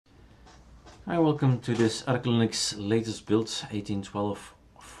Hi, welcome to this ArcoLinux latest build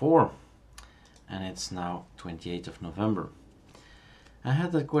 18.12.4, and it's now 28th of November. I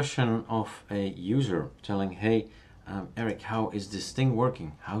had a question of a user telling, hey Eric, how is this thing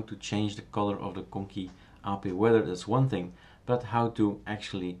working? How to change the color of the conky AP weather, that's one thing, but how to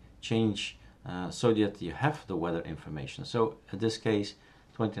actually change so that you have the weather information. So in this case,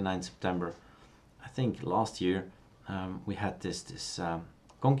 29 September, I think last year, we had this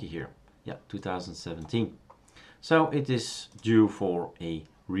conky here. Yeah, 2017. So it is due for a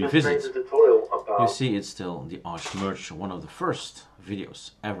revisit. You see, it's still the Arch Merge, one of the first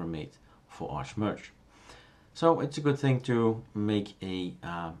videos ever made for Arch Merge. So it's a good thing to make a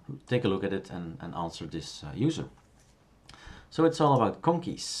take a look at it and answer this user. So it's all about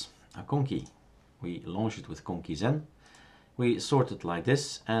conkies. A conky, we launch it with conkies n. We sort it like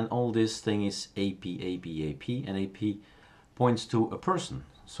this, and all this thing is AP, AP, AP, and AP points to a person,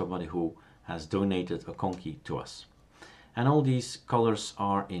 somebody who has donated a conky to us. And all these colors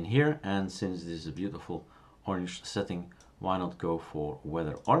are in here, and since this is a beautiful orange setting, why not go for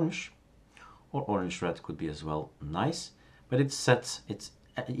weather orange, or orange red could be as well nice, but it's set, it's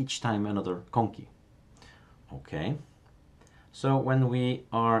each time another conky. Okay, so when we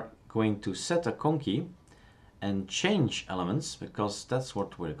are going to set a conky and change elements, because that's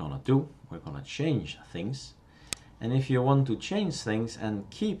what we're gonna do, we're gonna change things. And if you want to change things and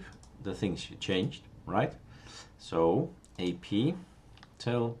keep the things you changed, right? So AP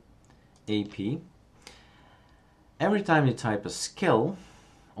till AP. Every time you type a skill,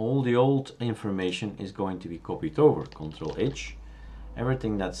 all the old information is going to be copied over. Control H.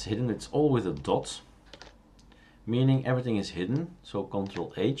 Everything that's hidden, it's all with a dot, meaning everything is hidden. So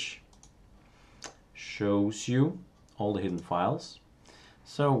Control H shows you all the hidden files.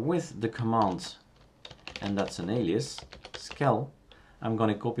 So with the command, and that's an alias, skel, I'm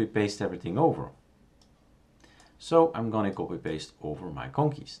going to copy paste everything over. So I'm going to copy paste over my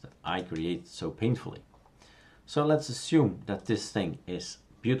conkies that I created so painfully. So let's assume that this thing is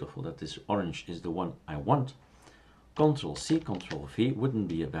beautiful, that this orange is the one I want. Control C, Control V wouldn't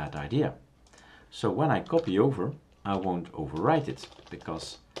be a bad idea. So when I copy over, I won't overwrite it,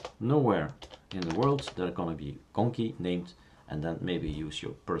 because nowhere in the world there's going to be conky named and then maybe use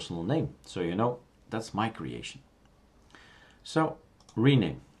your personal name. So you know, that's my creation. So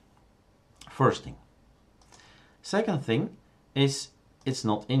rename, first thing. Second thing is it's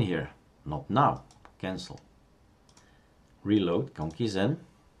not in here, not now, cancel. Reload, conkies n,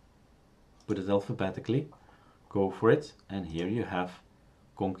 put it alphabetically, go for it, and here you have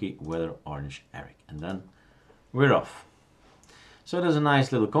conky weather orange Eric, and then we're off. So there's a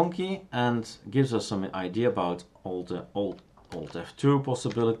nice little conky and gives us some idea about all the Alt F2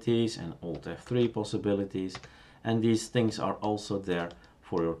 possibilities and Alt F3 possibilities, and these things are also there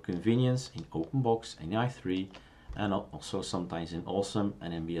for your convenience in OpenBox and i3, and also sometimes in Awesome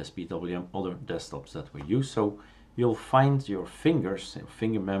and in BSPWM, other desktops that we use. So you'll find your fingers,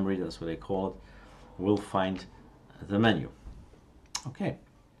 finger memory, that's what they call it, will find the menu. Okay.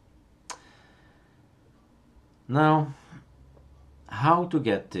 Now, how to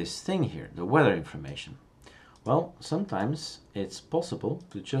get this thing here, the weather information? Well, sometimes it's possible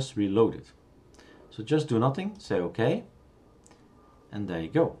to just reload it. So just do nothing, say OK, and there you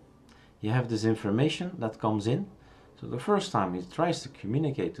go. You have this information that comes in. So the first time it tries to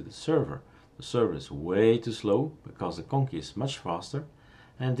communicate to the server is way too slow because the conky is much faster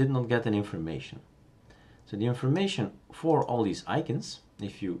and did not get any information. So the information for all these icons,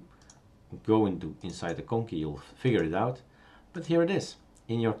 if you go inside the conky, you'll figure it out. But here it is,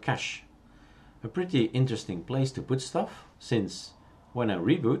 in your cache. A pretty interesting place to put stuff, since when I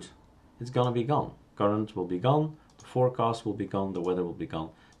reboot, it's gonna be gone. Current will be gone, the forecast will be gone, the weather will be gone.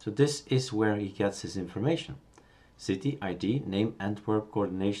 So this is where he gets his information. City, ID, name, Antwerp,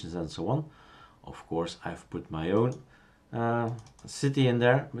 coordinations, and so on. Of course, I've put my own city in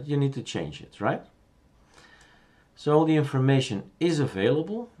there, but you need to change it, right? So all the information is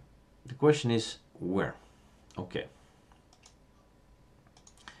available. The question is where? Okay.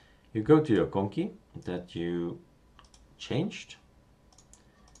 You go to your conky that you changed.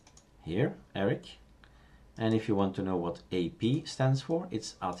 Here, Eric. And if you want to know what AP stands for,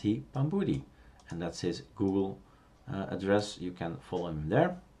 it's Ati Pambudi. And that's his Google address. You can follow him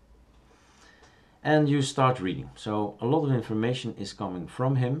there. And you start reading. So a lot of information is coming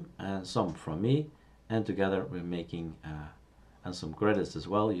from him and some from me. And together we're making, and some credits as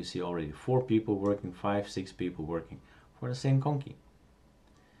well. You see already 4 people working, 5, 6 people working for the same conky.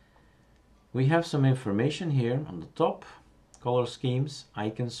 We have some information here on the top, color schemes,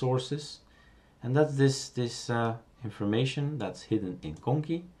 icon sources, and that's this information that's hidden in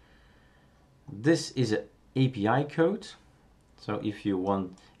conky. This is an API code. So if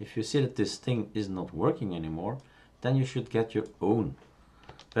you see that this thing is not working anymore, then you should get your own.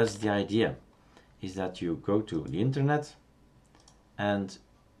 That's the idea, is that you go to the internet, and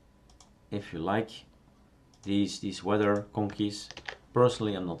if you like these weather conkies,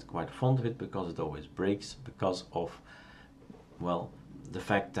 personally I'm not quite fond of it because it always breaks, because of, well, the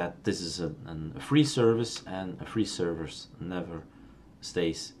fact that this is a free service, and a free service never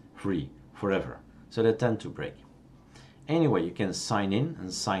stays free forever, so they tend to break. Anyway, you can sign in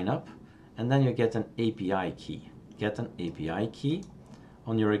and sign up, and then you get an API key. Get an API key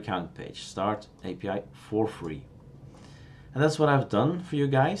on your account page. Start API for free. And that's what I've done for you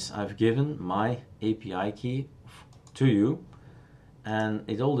guys. I've given my API key to you, and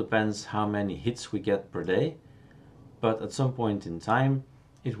it all depends how many hits we get per day. But at some point in time,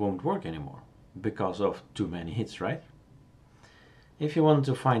 it won't work anymore because of too many hits, right? If you want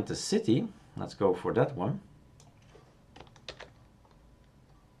to find the city, let's go for that one.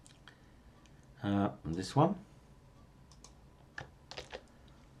 This one,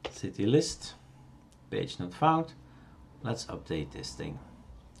 city list, page not found. Let's update this thing.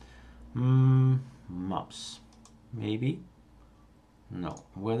 Maps, maybe. No.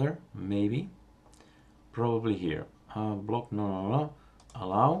 Weather, maybe. Probably here. Block, no.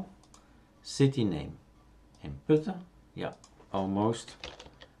 Allow. City name. Input. Yeah, almost.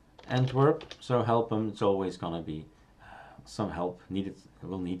 Antwerp. So help them. It's always gonna be some help needed.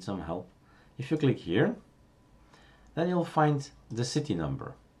 We'll need some help. If you click here, then you'll find the city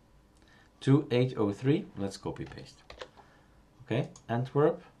number 2803. Let's copy paste. Okay,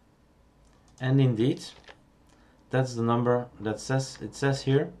 Antwerp, and indeed that's the number that it says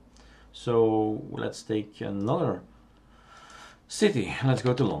here. So let's take another city. Let's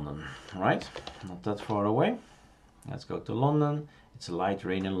go to London, right? Not that far away. Let's go to London. It's a light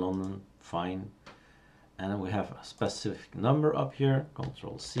rain in London, fine. And we have a specific number up here.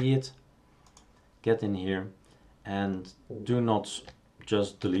 Control C it. Get in here, and do not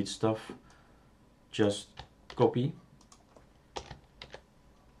just delete stuff, just copy,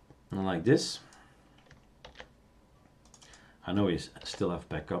 and like this. I know you still have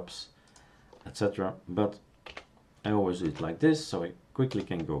backups, etc., but I always do it like this, so I quickly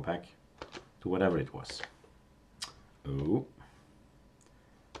can go back to whatever it was. Oh,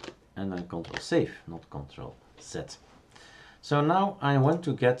 and then Control Save, not Control Z. So now I want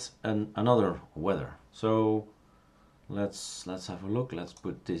to get another weather. So let's have a look. Let's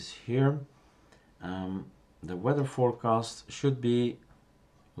put this here. The weather forecast should be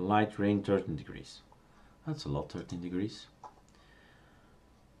light rain 13 degrees. That's a lot, 13 degrees.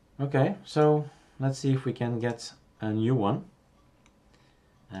 Okay, so let's see if we can get a new one.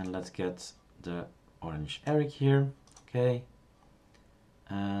 And let's get the orange Eric here. Okay,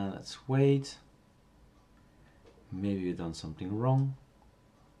 let's wait. Maybe we've done something wrong.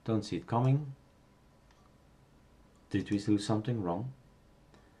 Don't see it coming. Did we do something wrong?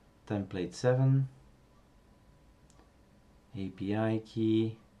 Template 7. API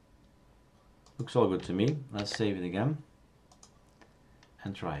key. Looks all good to me. Let's save it again.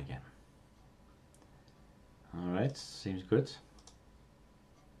 And try again. Alright, seems good.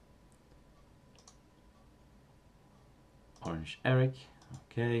 Orange Eric.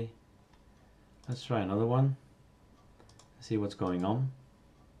 Okay. Let's try another one. See what's going on.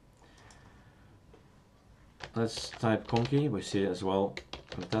 Let's type conky. We see as well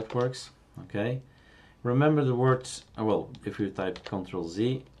if that works. Okay. Remember the words. Well, if you type Ctrl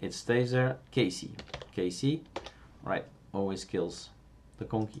Z, it stays there. KC. KC. Right. Always kills the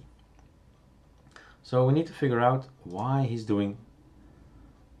conky. So we need to figure out why he's doing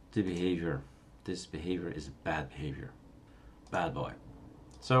the behavior. This behavior is bad behavior. Bad boy.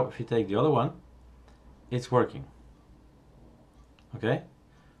 So if you take the other one, it's working. Okay,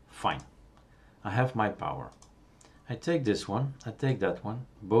 fine. I have my power. I take this one, I take that one,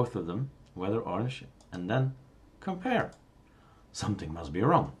 both of them, weather orange, and then compare. Something must be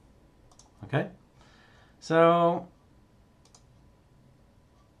wrong. Okay, so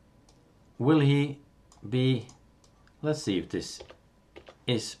will he be, let's see if this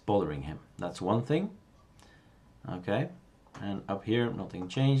is bothering him. That's one thing. Okay, and up here nothing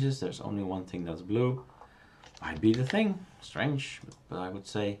changes. There's only one thing that's blue. Might be the thing. Strange, but I would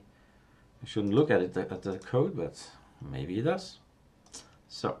say I shouldn't look at it at the code, but maybe it does.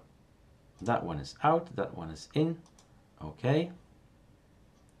 So that one is out, that one is in. Okay.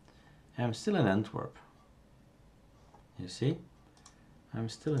 I'm still in Antwerp. You see? I'm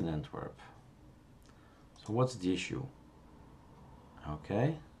still in Antwerp. So what's the issue?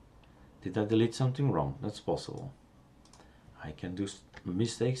 Okay. Did I delete something wrong? That's possible. I can do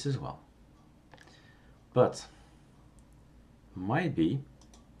mistakes as well. but might be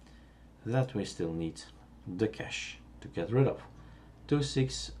that we still need the cache to get rid of.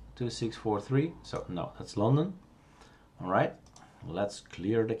 262643, so no, that's London. All right, let's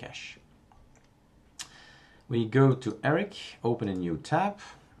clear the cache. We go to Eric, open a new tab.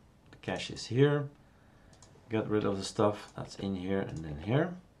 The cache is here. Get rid of the stuff that's in here and in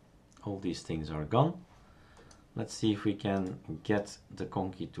here. All these things are gone. Let's see if we can get the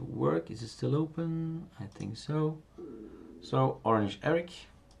conky to work. Is it still open? I think so. So orange Eric,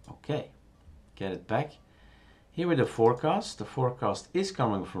 okay, get it back. Here with the forecast. The forecast is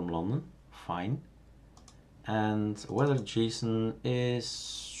coming from London, fine. And weather JSON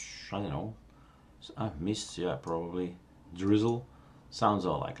is, I don't know, mist, yeah, probably. Drizzle, sounds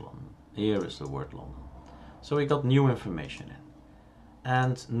all like London. Here is the word London. So we got new information in.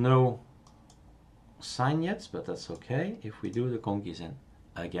 And no sign yet, but that's okay. If we do the conkies in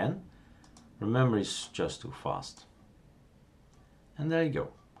again, remember it's just too fast. And there you go.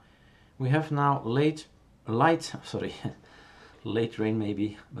 We have now late rain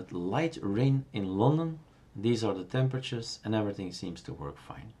maybe, but light rain in London. These are the temperatures and everything seems to work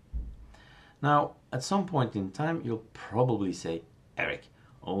fine. Now, at some point in time, you'll probably say, Eric,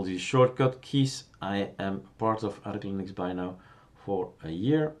 all these shortcut keys, I am part of ArcoLinux by now for a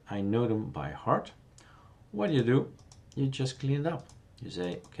year. I know them by heart. What do? You just clean it up. You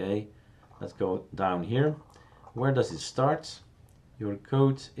say, okay, let's go down here. Where does it start? Your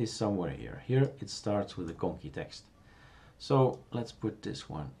code is somewhere here. Here it starts with the conky text. So let's put this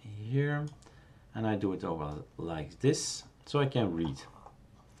one here. And I do it over like this, so I can read.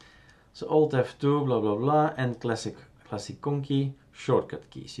 So Alt F2, blah, blah, blah, and classic conky, shortcut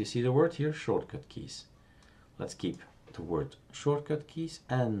keys. You see the word here, shortcut keys. Let's keep the word shortcut keys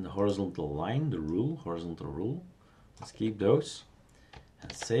and the horizontal line, the rule, horizontal rule. Let's keep those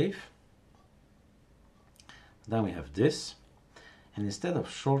and save. Then we have this. And instead of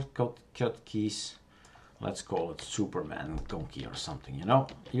shortcut keys, let's call it Superman Conky or something, you know,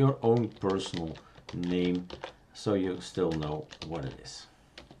 your own personal name, so you still know what it is.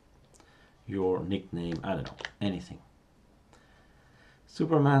 Your nickname, I don't know, anything.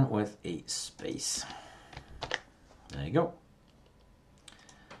 Superman with a space. There you go.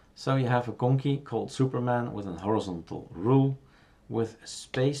 So you have a conky called Superman with a horizontal rule with a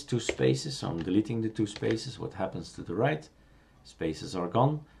space, 2 spaces. So I'm deleting the 2 spaces. What happens to the right? Spaces are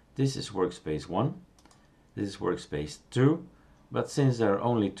gone. This is workspace 1. This is workspace 2. But since there are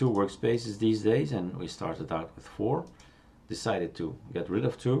only 2 workspaces these days, and we started out with 4, decided to get rid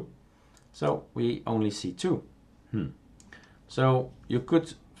of 2. So we only see 2. So you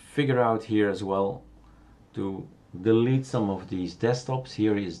could figure out here as well to delete some of these desktops.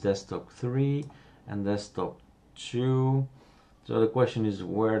 Here is desktop 3 and desktop 2. So the question is,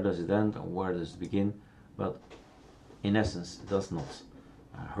 where does it end and where does it begin? But in essence, it does not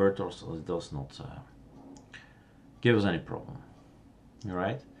hurt us, or it does not give us any problem. All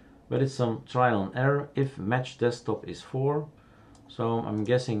right, but it's some trial and error. If match desktop is 4, so I'm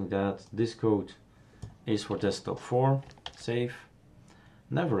guessing that this code is for desktop 4. Save.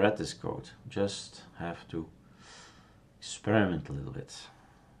 Never read this code, just have to experiment a little bit.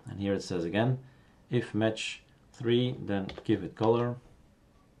 And here it says again, if match 3, then give it color.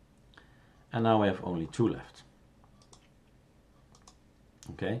 And now we have only 2 left.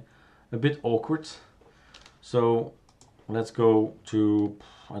 Okay, a bit awkward. So let's go to,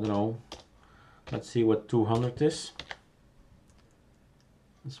 I don't know, let's see what 200 is.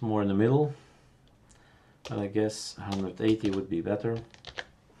 It's more in the middle, but I guess 180 would be better.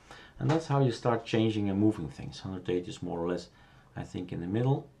 And that's how you start changing and moving things. 180 is more or less, I think, in the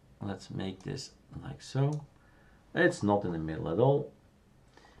middle. Let's make this like so. It's not in the middle at all.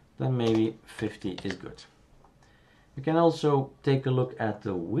 Then maybe 50 is good. You can also take a look at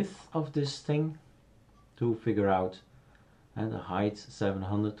the width of this thing to figure out the height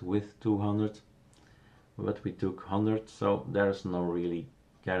 700, width 200, but we took 100, so there's no really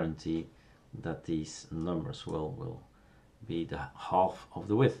guarantee that these numbers will be the half of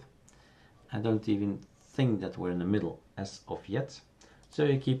the width. I don't even think that we're in the middle as of yet, so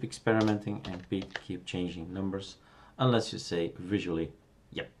you keep experimenting and keep changing numbers unless you say visually,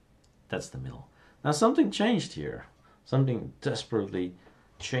 yep, that's the middle. Now something changed here. Something desperately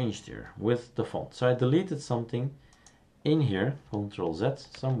changed here with the font. So I deleted something in here, Ctrl Z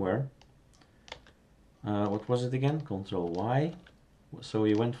somewhere. What was it again? Ctrl Y. So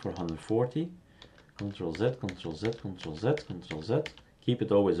we went for 140. Ctrl Z, Ctrl Z, Ctrl Z, Ctrl Z. Keep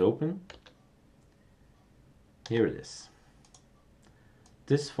it always open. Here it is.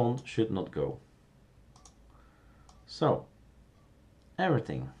 This font should not go. So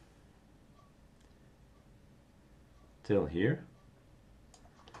everything till here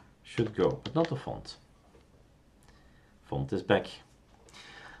should go, but not the font. Font is back.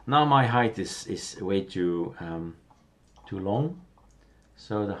 Now my height is way too long,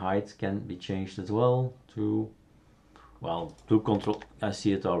 so the height can be changed as well to, well, to control, I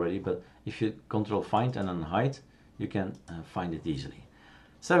see it already, but if you control find and then height, you can find it easily.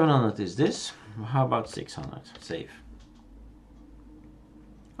 700 is this. How about 600? Save.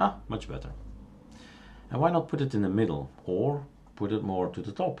 Ah, much better. And why not put it in the middle or put it more to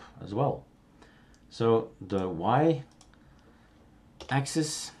the top as well? So the Y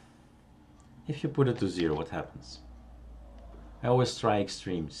axis, if you put it to 0, what happens? I always try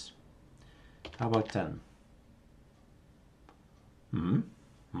extremes. How about 10?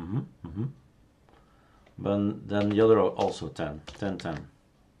 But then the other also 10, 10, 10.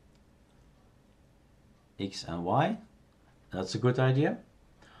 X and Y, that's a good idea.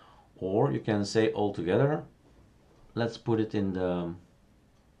 Or you can say all together, let's put it in the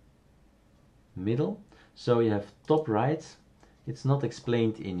middle. So you have top right, it's not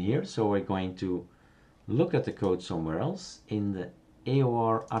explained in here, so we're going to look at the code somewhere else. In the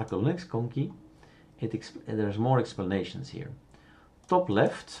AOR ArcoLinux conky, there's more explanations here. Top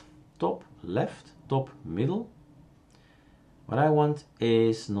left, top middle. What I want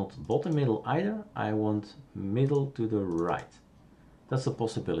is not bottom middle either, I want middle to the right. That's a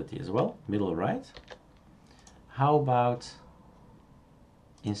possibility as well, middle right. How about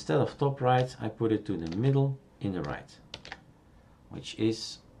instead of top right, I put it to the middle in the right, which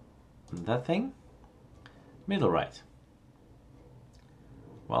is that thing, middle right.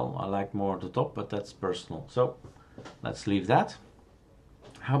 Well, I like more the top, but that's personal, so let's leave that.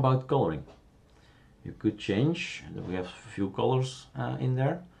 How about coloring? You could change, we have a few colors in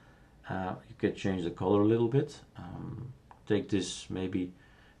there. You could change the color a little bit. Take this maybe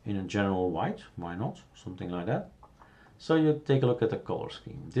in a general white, why not? Something like that. So you take a look at the color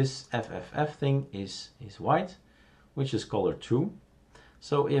scheme. This FFF thing is white, which is color 2.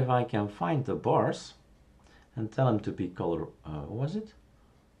 So if I can find the bars and tell them to be color, what was it?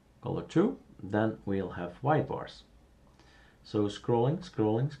 Color 2, then we'll have white bars. So scrolling,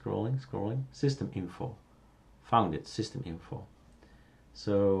 system info. Found it, system info.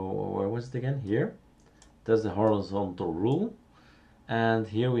 So where was it again? Here. That's the horizontal rule. And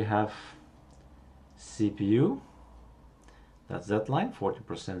here we have CPU. That's that line, 40%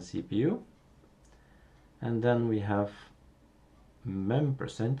 CPU. And then we have mem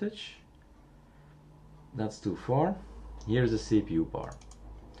percentage. That's too far. Here's the CPU bar.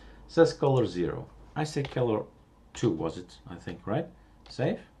 It says color 0. I say color 2 was it, I think, right?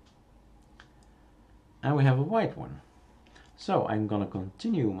 Save. And we have a white one. So I'm gonna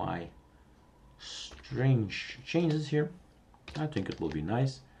continue my strange changes here. I think it will be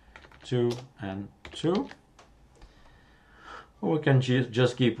nice. 2 and 2. Or we can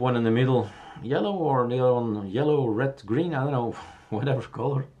just keep one in the middle yellow, or the other one yellow, red, green, I don't know, whatever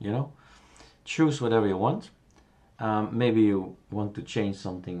color, you know. Choose whatever you want. Maybe you want to change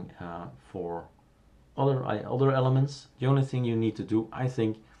something for other elements. The only thing you need to do, I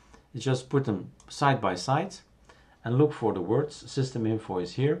think, is just put them side by side and look for the words. System info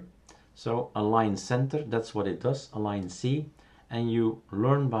is here, so align center, that's what it does, align C, and you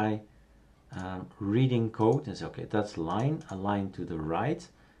learn by reading code and say, okay, that's line, align to the right,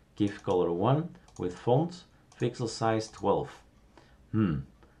 give color 1 with font, pixel size 12.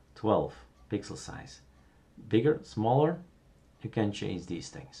 12 pixel size. Bigger, smaller, you can change these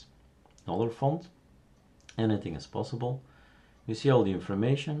things. Another font, anything is possible. You see all the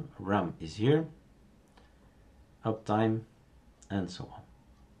information. RAM is here, uptime, and so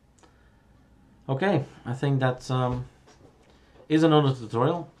on. Okay, I think that is another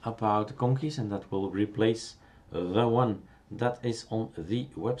tutorial about the conkies, and that will replace the one that is on the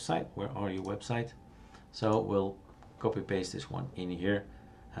website. Where are you, website? So we'll copy paste this one in here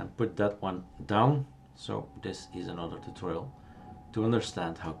and put that one down. So this is another tutorial to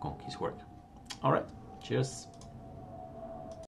understand how conkies work. All right, cheers.